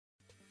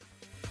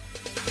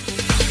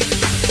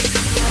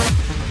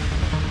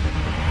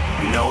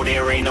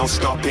there ain't no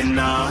stopping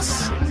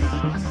us.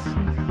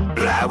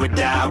 Fly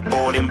without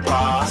boarding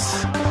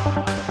pass.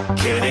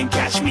 Couldn't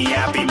catch me,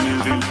 I be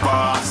moving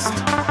fast.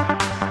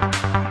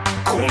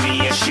 Call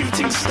me a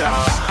shooting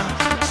star.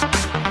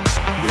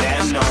 Let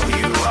 'em know who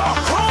you are.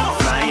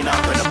 Flying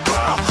up in a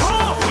bar.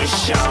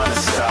 Wish on a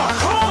star.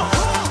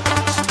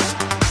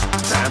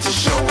 Time to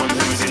show 'em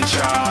who's in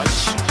charge.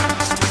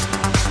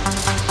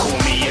 Call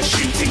me a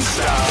shooting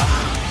star.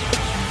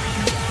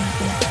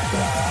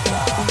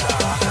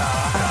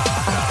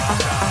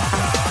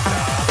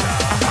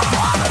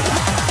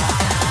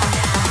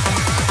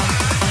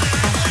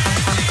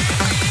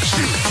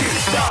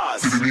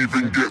 Didn't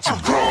even get to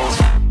cross.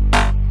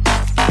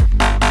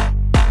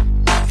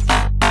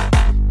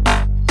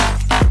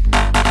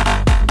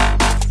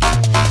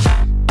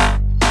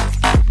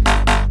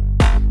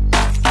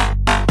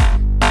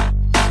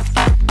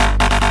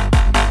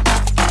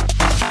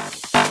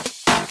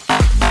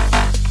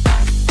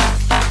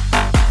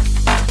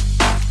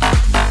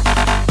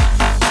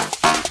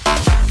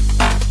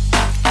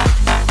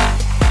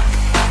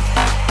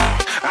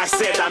 I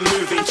said I'm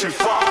moving too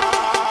far.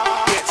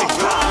 Get to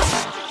glass.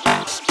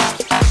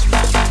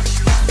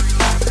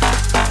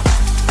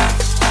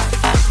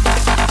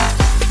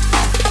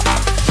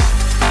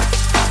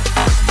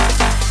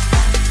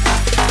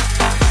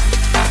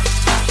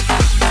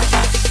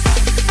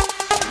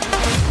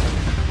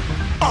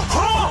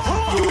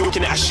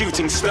 Looking at a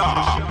shooting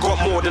star. Got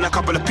more than a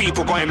couple of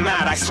people going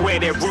mad. I swear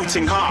they're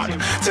rooting hard.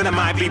 Tell them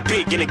I'd be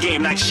big in the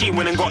game like she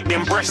went and got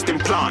them breast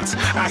implants.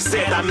 I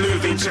said I'm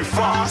moving too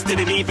fast.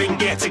 Didn't even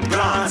get to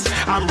glance.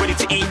 I'm ready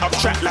to eat up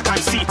track like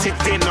I'm seated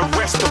in a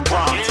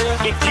restaurant.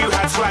 If you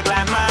had swag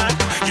like mine,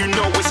 you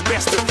know it's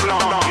best to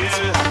flaunt.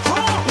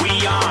 We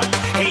aren't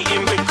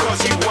hating because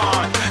you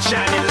aren't.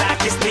 Shining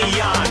like it's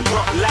neon.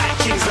 Rock like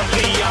kings of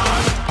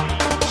Leon.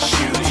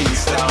 Shooting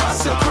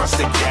stars across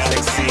the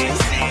galaxy.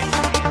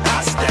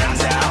 I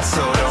stand out,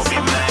 so don't be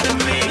mad at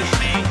me.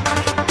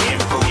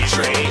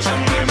 Infiltrate,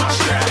 I'm with my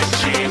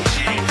strategy.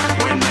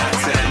 When I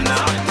turn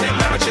up, then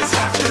I just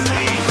have to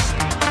leave.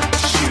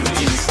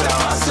 Shooting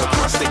stars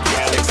across the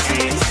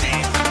galaxy.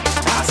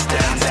 I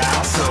stand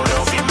out, so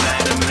don't be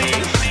mad at me.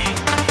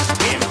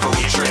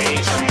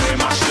 Infiltrate, I'm with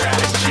my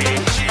strategy.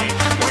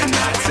 When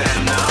I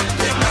turn up,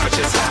 then I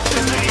just have to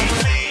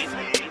leave.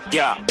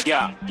 Yeah,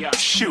 shoot. Yeah,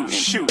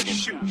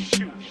 shooting.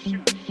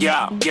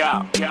 Yeah,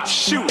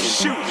 shooting.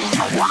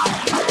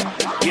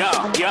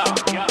 Yeah,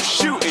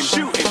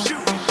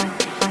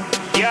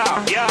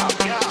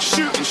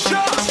 shooting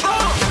shots.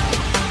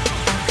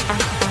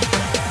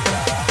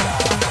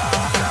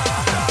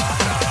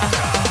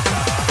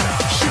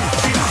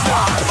 Shooting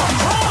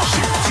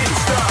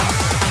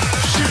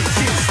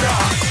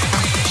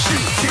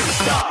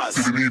stars.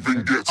 Didn't even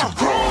get to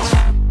cross.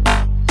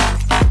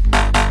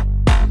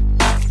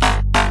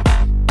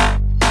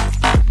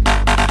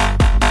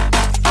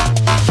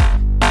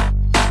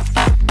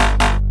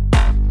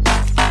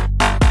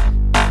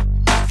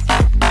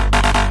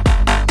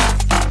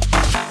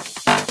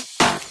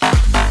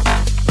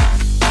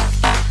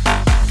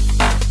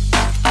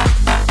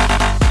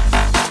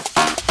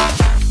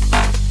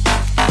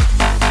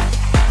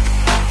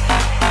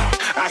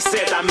 I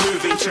said I'm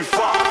moving too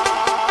far.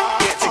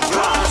 Get to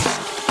glass.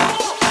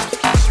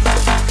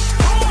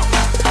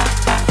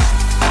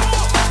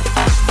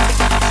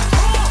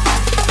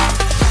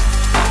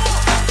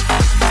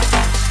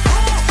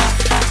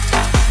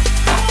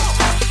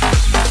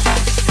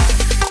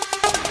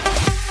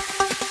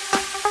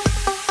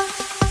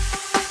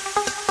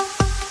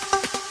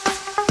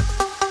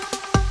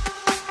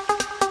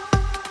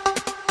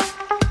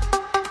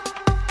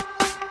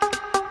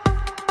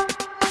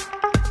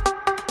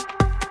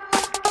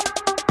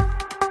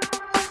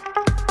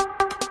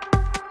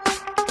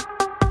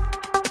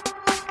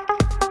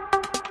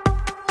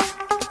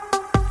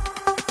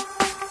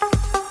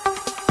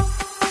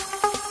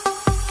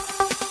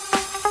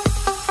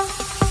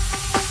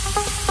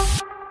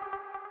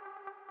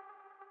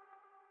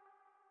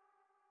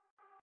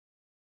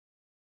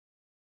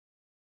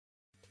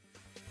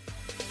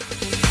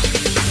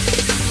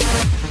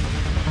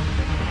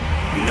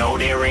 No,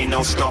 there ain't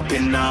no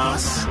stopping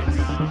us.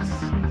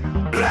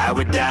 Fly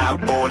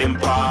without boarding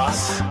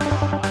pass.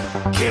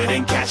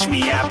 Couldn't catch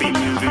me, I be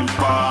moving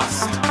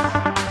fast.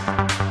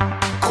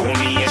 Call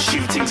me a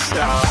shooting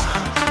star.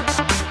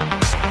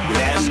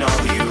 Let 'em know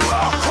who you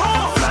are.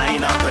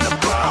 Flying up in a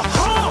bar.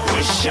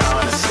 Wish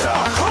on a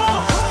star.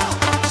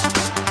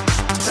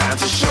 Time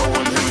to show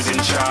 'em who's in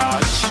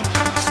charge.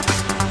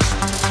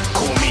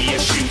 Call me a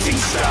shooting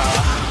star.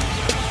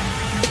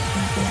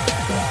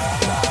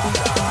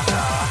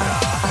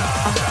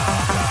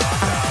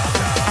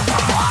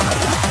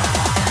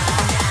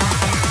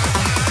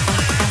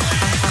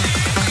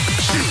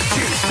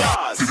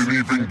 Didn't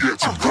even get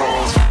to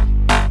cross.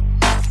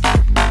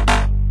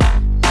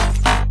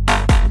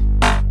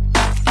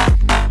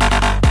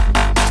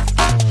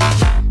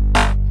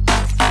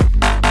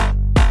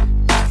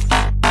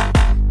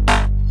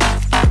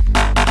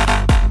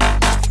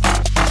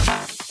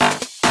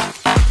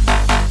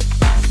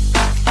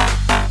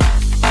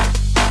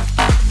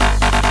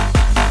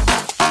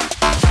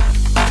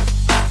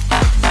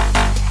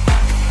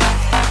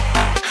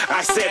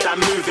 I said I'm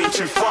moving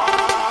too far.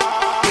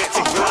 Get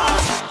to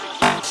glance.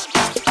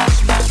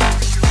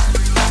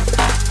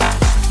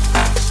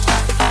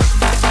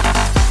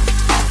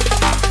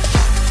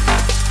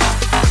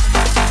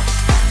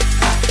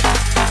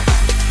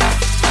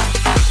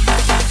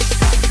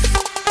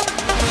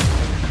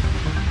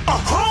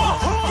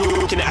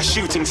 Looking at a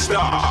shooting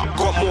star.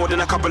 Got more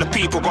than a couple of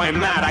people going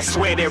mad, I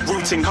swear they're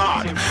rooting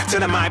hard. Tell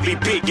them I'd be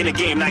big in the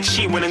game like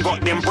she went and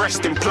got them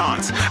breast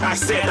implants. I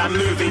said I'm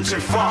moving too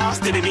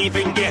fast, didn't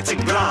even get to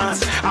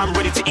glance. I'm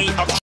ready to eat up